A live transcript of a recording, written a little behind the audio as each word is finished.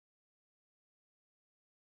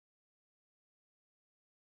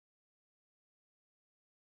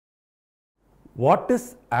What is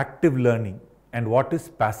active learning and what is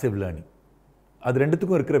passive learning? அது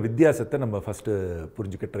ரெண்டுத்துக்கும் இருக்கிற வித்தியாசத்தை நம்ம ஃபஸ்ட்டு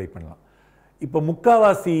புரிஞ்சுக்க ட்ரை பண்ணலாம். இப்போ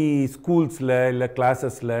முக்காவாசி ஸ்கூல்ஸில் இல்லை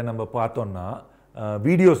கிளாஸஸில் நம்ம பார்த்தோன்னா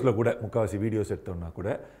வீடியோஸில் கூட முக்காவாசி வீடியோஸ் எடுத்தோம்னா கூட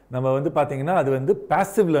நம்ம வந்து பார்த்திங்கன்னா அது வந்து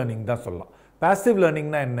பேசிவ் லேர்னிங் தான் சொல்லலாம். பேசிவ்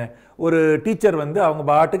லேர்னிங்னா என்ன? ஒரு டீச்சர் வந்து அவங்க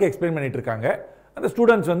பாட்டுக்கு எக்ஸ்பிளைன் பண்ணிகிட்டு இருக்காங்க, அந்த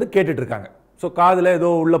ஸ்டூடெண்ட்ஸ் வந்து கேட்டுட்ருக்காங்க. ஸோ காதில்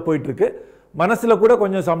ஏதோ உள்ளே போயிட்டுருக்கு, மனசில் கூட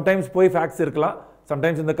கொஞ்சம் சம்டைம்ஸ் போய் ஃபேக்ட்ஸ் இருக்கலாம்,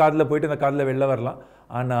 சம்டைம்ஸ் இந்த காதில் போயிட்டு இந்த காதில் வெளில வரலாம்.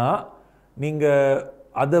 ஆனால் நீங்கள்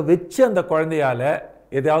அதை வச்சு அந்த குழந்தையால்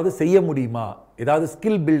எதாவது செய்ய முடியுமா, ஏதாவது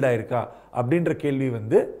ஸ்கில் பில்ட் ஆகிருக்கா அப்படின்ற கேள்வி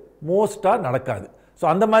வந்து மோஸ்ட்டாக நடக்காது. ஸோ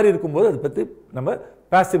அந்த மாதிரி இருக்கும்போது அதை பற்றி நம்ம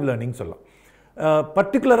பேசிவ் லேர்னிங் சொல்லலாம்.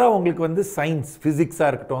 பர்டிகுலராக உங்களுக்கு வந்து சயின்ஸ்,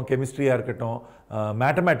 ஃபிசிக்ஸாக இருக்கட்டும், கெமிஸ்ட்ரியாக இருக்கட்டும்,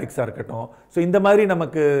 மேத்தமேட்டிக்ஸாக இருக்கட்டும், ஸோ இந்த மாதிரி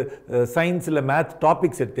நமக்கு சயின்ஸில் மேத்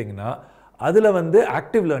டாபிக்ஸ் எடுத்திங்கன்னா அதில் வந்து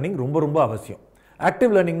ஆக்டிவ் லேர்னிங் ரொம்ப ரொம்ப அவசியம்.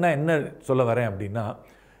 ஆக்டிவ் லேர்னிங்னா என்ன சொல்ல வரேன் அப்படின்னா,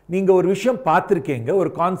 நீங்கள் ஒரு விஷயம் பார்த்துருக்கீங்க, ஒரு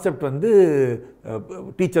கான்செப்ட் வந்து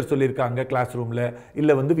டீச்சர் சொல்லியிருக்காங்க கிளாஸ் ரூமில்,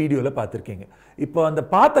 இல்லை வந்து வீடியோவில் பார்த்துருக்கீங்க. இப்போ அந்த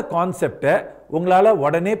பார்த்த கான்செப்டை உங்களால்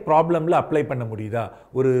உடனே ப்ராப்ளமில் அப்ளை பண்ண முடியுதா?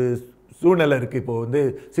 ஒரு சூழ்நிலை இருக்குது, இப்போ வந்து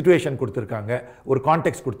சிச்சுவேஷன் கொடுத்துருக்காங்க, ஒரு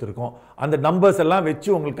கான்டெக்ட் கொடுத்துருக்கோம், அந்த நம்பர்ஸ் எல்லாம்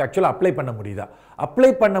வச்சு உங்களுக்கு ஆக்சுவலாக அப்ளை பண்ண முடியுதா?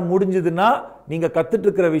 அப்ளை பண்ண முடிஞ்சதுன்னா நீங்கள்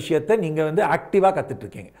கற்றுட்ருக்கிற விஷயத்தை நீங்கள் வந்து ஆக்டிவாக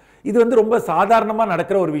கற்றுட்ருக்கீங்க. இது வந்து ரொம்ப சாதாரணமாக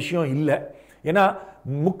நடக்கிற ஒரு விஷயம் இல்லை. ஏன்னா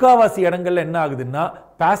முக்காவாசி இடங்கள்ல என்ன ஆகுதுன்னா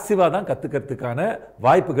பாசிவாக தான் கற்றுக்கிறதுக்கான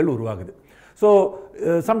வாய்ப்புகள் உருவாகுது. ஸோ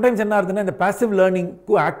சம்டைம்ஸ் என்ன ஆகுதுன்னா இந்த பாசிவ்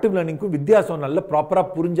லேர்னிங்க்கும் ஆக்டிவ் லேர்னிங்க்கும் வித்தியாசம் நல்ல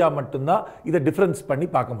ப்ராப்பராக புரிஞ்சால் மட்டும்தான் இதை டிஃப்ரென்ஸ் பண்ணி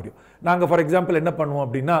பார்க்க முடியும். நாங்கள் ஃபார் எக்ஸாம்பிள் என்ன பண்ணுவோம்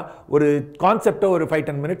அப்படின்னா, ஒரு கான்செப்டை ஒரு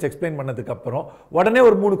 5-10 மினிட்ஸ் எக்ஸ்பிளைன் பண்ணதுக்கப்புறம் உடனே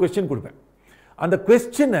ஒரு 3 கொஸ்டின் கொடுப்பேன். அந்த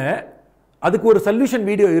கொஸ்டினை அதுக்கு ஒரு சொல்யூஷன்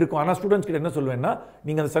வீடியோ இருக்கும். ஆனால் ஸ்டூடெண்ட்ஸ் கிட்ட என்ன சொல்லுவேன்னா,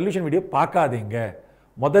 நீங்கள் அந்த சொல்யூஷன் வீடியோ பார்க்காதீங்க,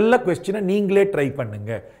 முதல்ல கொஸ்டினை நீங்களே ட்ரை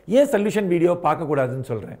பண்ணுங்க. ஏன் சொல்யூஷன் வீடியோ பார்க்கக்கூடாதுன்னு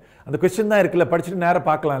சொல்கிறேன்? அந்த கொஸ்டின் தான் இருக்குல்ல, படிச்சுட்டு நேராக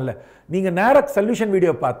பார்க்கலாம்ல. நீங்கள் நேராக சொல்யூஷன்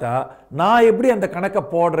வீடியோ பார்த்தா நான் எப்படி அந்த கணக்கை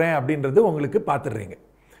போடுறேன் அப்படின்றது உங்களுக்கு பார்த்துடுறீங்க.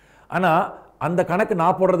 ஆனால் அந்த கணக்கு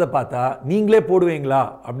நான் போடுறத பார்த்தா நீங்களே போடுவீங்களா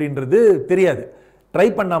அப்படின்றது தெரியாது, ட்ரை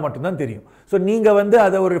பண்ணால் மட்டும்தான் தெரியும். ஸோ நீங்கள் வந்து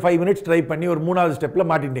அதை ஒரு 5 மினிட்ஸ் ட்ரை பண்ணி ஒரு 3வது ஸ்டெப்பில்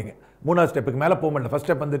மாட்டிட்டீங்க. 3வது ஸ்டெப்புக்கு மேலே போக மாட்டேன். ஃபஸ்ட்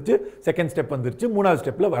ஸ்டெப் வந்துருச்சு, செகண்ட் ஸ்டெப் வந்துருச்சு, 3வது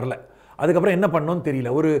ஸ்டெப்பில் வரல. அதுக்கப்புறம் என்ன பண்ணணும்னு தெரியல.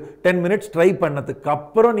 ஒரு 10 மினிட்ஸ் ட்ரை பண்ணதுக்கு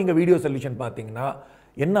அப்புறம் நீங்கள் வீடியோ சொல்யூஷன் பார்த்தீங்கன்னா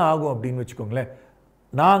என்ன ஆகும் அப்படின்னு வச்சுக்கோங்களேன்.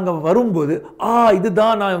 நாங்கள் வரும்போது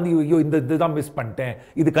இதுதான் நான் வந்து ஐயோ இந்த இதுதான் மிஸ் பண்ணிட்டேன்,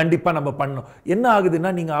 இது கண்டிப்பாக நம்ம பண்ணணும். என்ன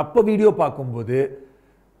ஆகுதுன்னா நீங்கள் அப்போ வீடியோ பார்க்கும்போது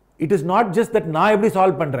it is not just that நான் எப்படி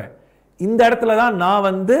சால்வ் பண்ணுறேன், இந்த இடத்துல தான் நான்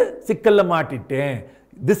வந்து சிக்கல்ல மாட்டிட்டேன்,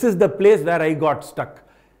 this is the place where I got stuck,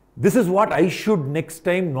 this is what I should next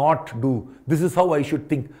time not do, this is how I should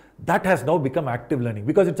think. That has now become active learning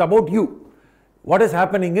because it's about you. What is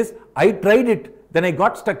happening is I tried it, then I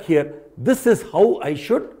got stuck here, this is how I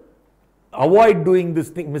should avoid doing this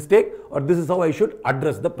mistake, or this is how I should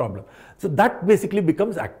address the problem. So that basically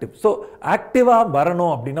becomes active. So active-ஆ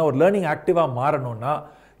வரணும் அப்படின்னா, ஒரு learning active-ஆ மாறணும்னா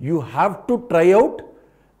you have to try out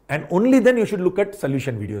and only then you should look at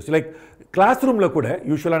solution videos. Like classroom-ல கூட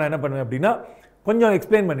யூசுவலாக நான் என்ன பண்ணுவேன் அப்படின்னா, கொஞ்சம்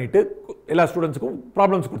எக்ஸ்பிளைன் பண்ணிவிட்டு எல்லா ஸ்டூடெண்ட்ஸுக்கும்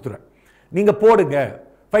ப்ராப்ளம்ஸ் கொடுத்துருவேன். நீங்கள் போடுங்க,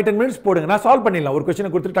 5-10 மினிட்ஸ் போடுங்க, நான் சால்வ் பண்ணிடலாம். ஒரு கொஸ்டினை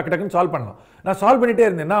கொடுத்துட்டு டக்கு டக்குன்னு சால்வ் பண்ணலாம். நான் சால்வ் பண்ணிகிட்டே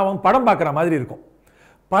இருந்தேன்னா அவங்க படம் பார்க்குற மாதிரி இருக்கும்.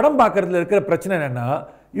 படம் பார்க்குறதுல இருக்கிற பிரச்சனை என்னென்னா,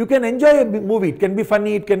 you can enjoy a movie, it can be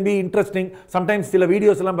funny, it can be interesting. Sometimes சில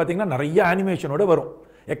வீடியோஸ் எல்லாம் பார்த்தீங்கன்னா நிறைய அனிமேஷனோட வரும்,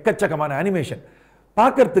 எக்கச்சக்கமான அனிமேஷன்,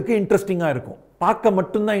 பார்க்கறதுக்கு இன்ட்ரெஸ்டிங்காக இருக்கும். பார்க்க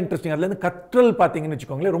மட்டும்தான் இன்ட்ரெஸ்டிங், அதுலேருந்து கற்றல் பார்த்தீங்கன்னு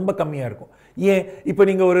வச்சுக்கோங்களேன் ரொம்ப கம்மியாக இருக்கும். ஏன், இப்போ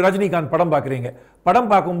நீங்கள் ஒரு ரஜினிகாந்த் படம் பார்க்குறீங்க, படம்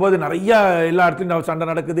பார்க்கும்போது நிறையா எல்லா இடத்துலையும் சண்டை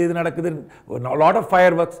நடக்குது, இது நடக்குது, லாட் ஆஃப்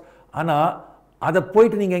ஃபயர் ஒர்க்ஸ். ஆனால் அதை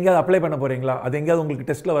போயிட்டு நீங்கள் எங்கேயாவது அப்ளை பண்ண போகிறீங்களா? அது எங்கேயாவது உங்களுக்கு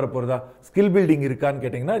டெஸ்ட்டில் வர போகிறதா? ஸ்கில் பில்டிங் இருக்கான்னு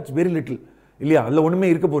கேட்டிங்கன்னா இட்ஸ் வெரி லிட்டில் இல்லையா? அதில் ஒன்றுமே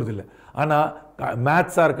இருக்க போகிறது இல்லை. ஆனால்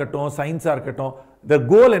மேத்ஸாக இருக்கட்டும், சயின்ஸாக இருக்கட்டும், த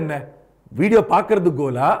கோல் என்ன? வீடியோ பார்க்குறது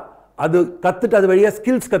கோலா? அது கற்றுட்டு அது வழியாக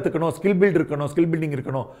ஸ்கில்ஸ் கற்றுக்கணும், ஸ்கில் பில்ட் இருக்கணும், ஸ்கில் பில்டிங்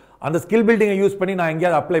இருக்கணும், அந்த ஸ்கில் பில்டிங்கை யூஸ் பண்ணி நான்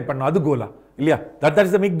எங்கேயாவது அப்ளை பண்ணணும், அது கோலா இல்லையா? That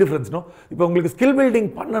is the big difference. No, இப்போ உங்களுக்கு ஸ்கில் பில்டிங்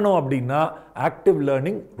பண்ணணும் அப்படின்னா ஆக்டிவ்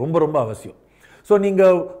லேர்னிங் ரொம்ப ரொம்ப அவசியம். ஸோ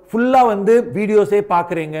நீங்கள் ஃபுல்லாக வந்து வீடியோஸே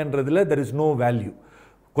பார்க்குறீங்கன்றதுல தெர் இஸ் நோ வேல்யூ.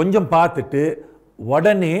 கொஞ்சம் பார்த்துட்டு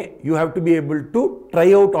உடனே you have to be able to try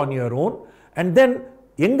out on your own and then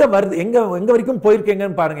எங்கே வருது, எங்கே வரைக்கும்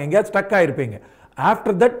போயிருக்கீங்கன்னு பாருங்கள், எங்கேயாவது stuck ஆகிருப்பீங்க.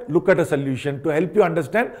 After that, look at a solution to help you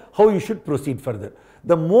understand how you should proceed further.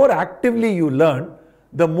 The more actively you learn,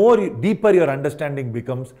 the more deeper your understanding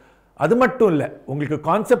becomes. அது மட்டும் இல்லை, உங்களுக்கு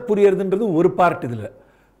கான்செப்ட் புரியறதுன்றது ஒரு பார்ட், இதில்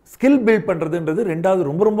ஸ்கில் பில்ட் பண்ணுறதுன்றது ரெண்டாவது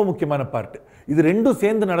ரொம்ப ரொம்ப முக்கியமான பார்ட். இது ரெண்டும்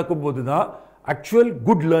சேர்ந்து நடக்கும்போது தான் actual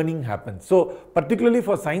good learning happens. So particularly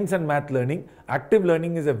for science and math learning, active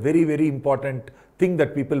learning is a very very important thing that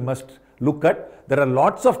people must look at. There are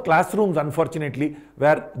lots of classrooms unfortunately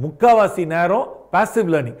where முக்காவாசி நேரம் passive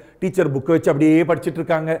learning, teacher book வச்சு அப்படியே படிச்சிட்டு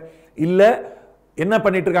இருக்காங்க, இல்லை என்ன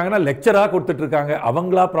பண்ணிட்டு இருக்காங்கன்னா லெக்சரா கொடுத்துட்டு இருக்காங்க,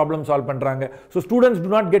 அவங்களா ப்ராப்ளம் சால்வ் பண்றாங்க. So students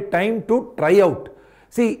to not get time to try out.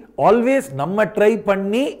 C always நம்ம ட்ரை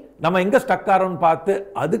பண்ணி நம்ம எங்க ஸ்டக் ஆகிறோம்னு பார்த்து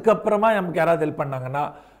அதுக்கப்புறமா நமக்கு யாராவது ஹெல்ப் பண்ணாங்கன்னா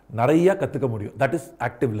நிறைய கற்றுக்க முடியும். That is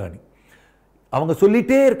active learning. அவங்க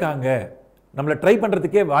சொல்லிட்டே இருக்காங்க, நம்மளை ட்ரை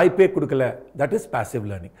பண்ணுறதுக்கே வாய்ப்பே கொடுக்கல, that is passive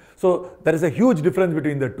learning. So there is a huge difference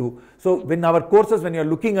between the two. So when our courses, when you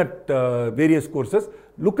are looking at various courses,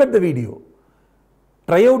 look at the video,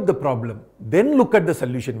 try out the problem, then look at the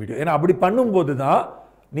solution video. ஏன்னா அப்படி பண்ணும்போது தான்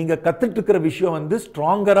நீங்கள் கற்றுட்டு இருக்கிற விஷயம் வந்து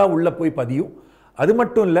ஸ்ட்ராங்கராக உள்ளே போய் பதியும். அது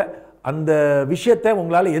மட்டும் இல்லை, அந்த விஷயத்தை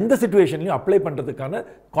உங்களால் எந்த சிச்சுவேஷன்லையும் அப்ளை பண்ணுறதுக்கான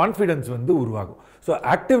கான்ஃபிடன்ஸ் வந்து உருவாகும். So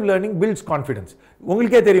active learning builds confidence.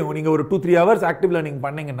 உங்களுக்கே தெரியும், நீங்கள் ஒரு 2-3 hours ஆக்டிவ் லேர்னிங்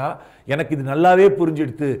பண்ணிங்கன்னா எனக்கு இது நல்லாவே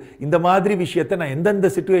புரிஞ்சிடுது, இந்த மாதிரி விஷயத்தை நான் எந்தெந்த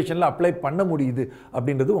சிச்சுவேஷனில் அப்ளை பண்ண முடியுது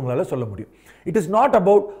அப்படின்றது உங்களால் சொல்ல முடியும். It is not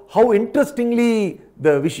about how interestingly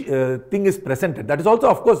the thing is presented. That is also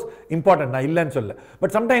of course important, நான் இல்லைன்னு சொல்ல.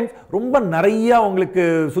 பட் சம்டைம்ஸ் ரொம்ப நிறையா உங்களுக்கு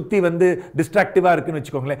சுற்றி வந்து டிஸ்ட்ராக்டிவாக இருக்குன்னு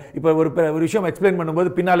வச்சுக்கோங்களேன். இப்போ ஒரு விஷயம் எக்ஸ்பிளைன்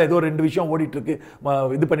பண்ணும்போது பின்னால் ஏதோ 2 விஷயம் ஓடிட்டுருக்கு,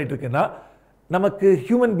 இது பண்ணிட்டு இருக்குன்னா நமக்கு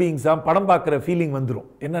ஹியூமன் பீயிங்ஸாக படம் பார்க்குற ஃபீலிங் வந்துடும்.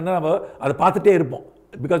 என்னென்னா நம்ம அதை பார்த்துட்டே இருப்போம்,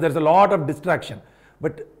 because there is a lot of distraction.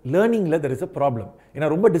 But லேர்னிங்கில் there is a problem. ஏன்னா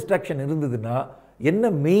ரொம்ப டிஸ்ட்ராக்ஷன் இருந்ததுன்னா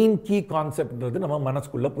என்ன மெயின் கீ கான்செப்ட்ன்றது நம்ம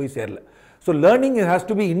மனசுக்குள்ளே போய் சேரல. So learning has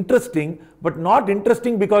to be interesting, but not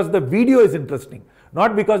interesting because the video is interesting,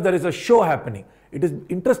 not because there is a show happening. It is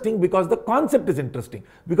interesting because the concept is interesting,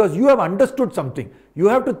 because you have understood something. You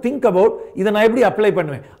have to think about, இதை நான் எப்படி apply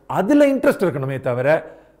பண்ணுவேன், அதில் interest இருக்கணுமே தவிர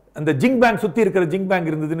அந்த zinc bank சுற்றி இருக்கிற ஜிங்க்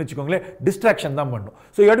பேங்க் இருந்ததுன்னு வச்சுக்கோங்களேன், டிஸ்ட்ராக்ஷன் தான் பண்ணும்.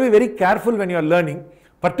 So you have to be very careful when you are learning,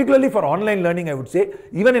 particularly for online learning. I would say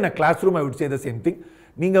even in a classroom I would say the same thing.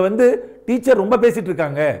 நீங்கள் வந்து teacher ரொம்ப பேசிட்டு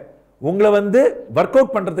இருக்காங்க, உங்களை வந்து ஒர்க்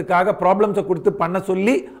அவுட் பண்ணுறதுக்காக ப்ராப்ளம்ஸை கொடுத்து பண்ண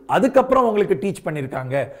சொல்லி அதுக்கப்புறம் உங்களுக்கு டீச்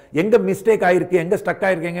பண்ணியிருக்காங்க, எங்கே மிஸ்டேக் ஆகிருக்கு, எங்கே ஸ்டக்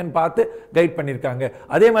ஆகிருக்கீங்கன்னு பார்த்து கைட் பண்ணியிருக்காங்க.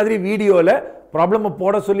 அதே மாதிரி வீடியோவில் ப்ராப்ளமை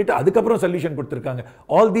போட சொல்லிட்டு அதுக்கப்புறம் சொல்யூஷன் கொடுத்துருக்காங்க.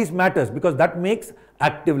 All these matters because that makes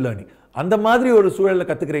active learning. அந்த மாதிரி ஒரு சூழலில்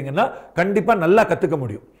கற்றுக்குறீங்கன்னா கண்டிப்பாக நல்லா கற்றுக்க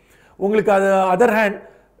முடியும். உங்களுக்கு அது அதர் ஹேண்ட்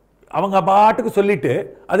அவங்க பாட்டுக்கு சொல்லிட்டு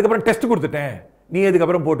அதுக்கப்புறம் டெஸ்ட் கொடுத்துட்டேன், நீ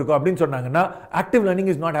எதுக்கப்புறம் போட்டுக்கோ அப்படின்னு சொன்னாங்கன்னா active learning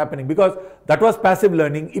is not happening, because that was passive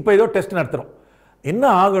learning. இப்போ ஏதோ டெஸ்ட் நடத்துகிறோம், என்ன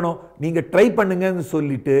ஆகணும், நீங்கள் ட்ரை பண்ணுங்கன்னு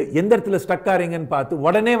சொல்லிட்டு எந்த இடத்துல ஸ்டக் ஆகிறீங்கன்னு பார்த்து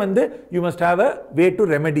உடனே வந்து you must have a way to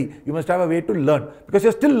remedy, you must have a way to learn, because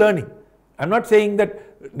you still learning. I'm not saying that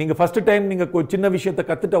நீங்கள் ஃபஸ்ட்டு டைம் நீங்கள் சின்ன விஷயத்தை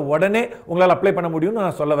கற்றுட்ட உடனே உங்களால் அப்ளை பண்ண முடியும்னு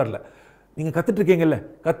நான் சொல்ல வரல. நீங்கள் கற்றுட்ருக்கீங்கல்ல,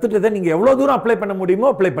 கற்றுட்டதை நீங்கள் எவ்வளோ தூரம் அப்ளை பண்ண முடியுமோ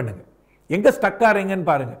அப்ளை பண்ணுங்கள், எங்கே ஸ்டக் ஆகிறீங்கன்னு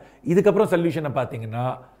பாருங்கள். இதுக்கப்புறம் சொல்யூஷனை பார்த்தீங்கன்னா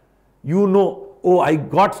you know, O I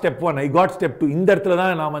got step 1, I got step 2, இந்த இடத்துல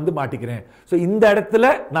தான் நான் வந்து மாட்டிக்கிறேன். ஸோ இந்த இடத்துல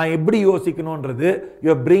நான் எப்படி யோசிக்கணுன்றது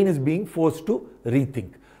your brain is being forced to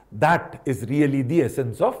rethink. That is really the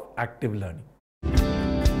essence of active learning.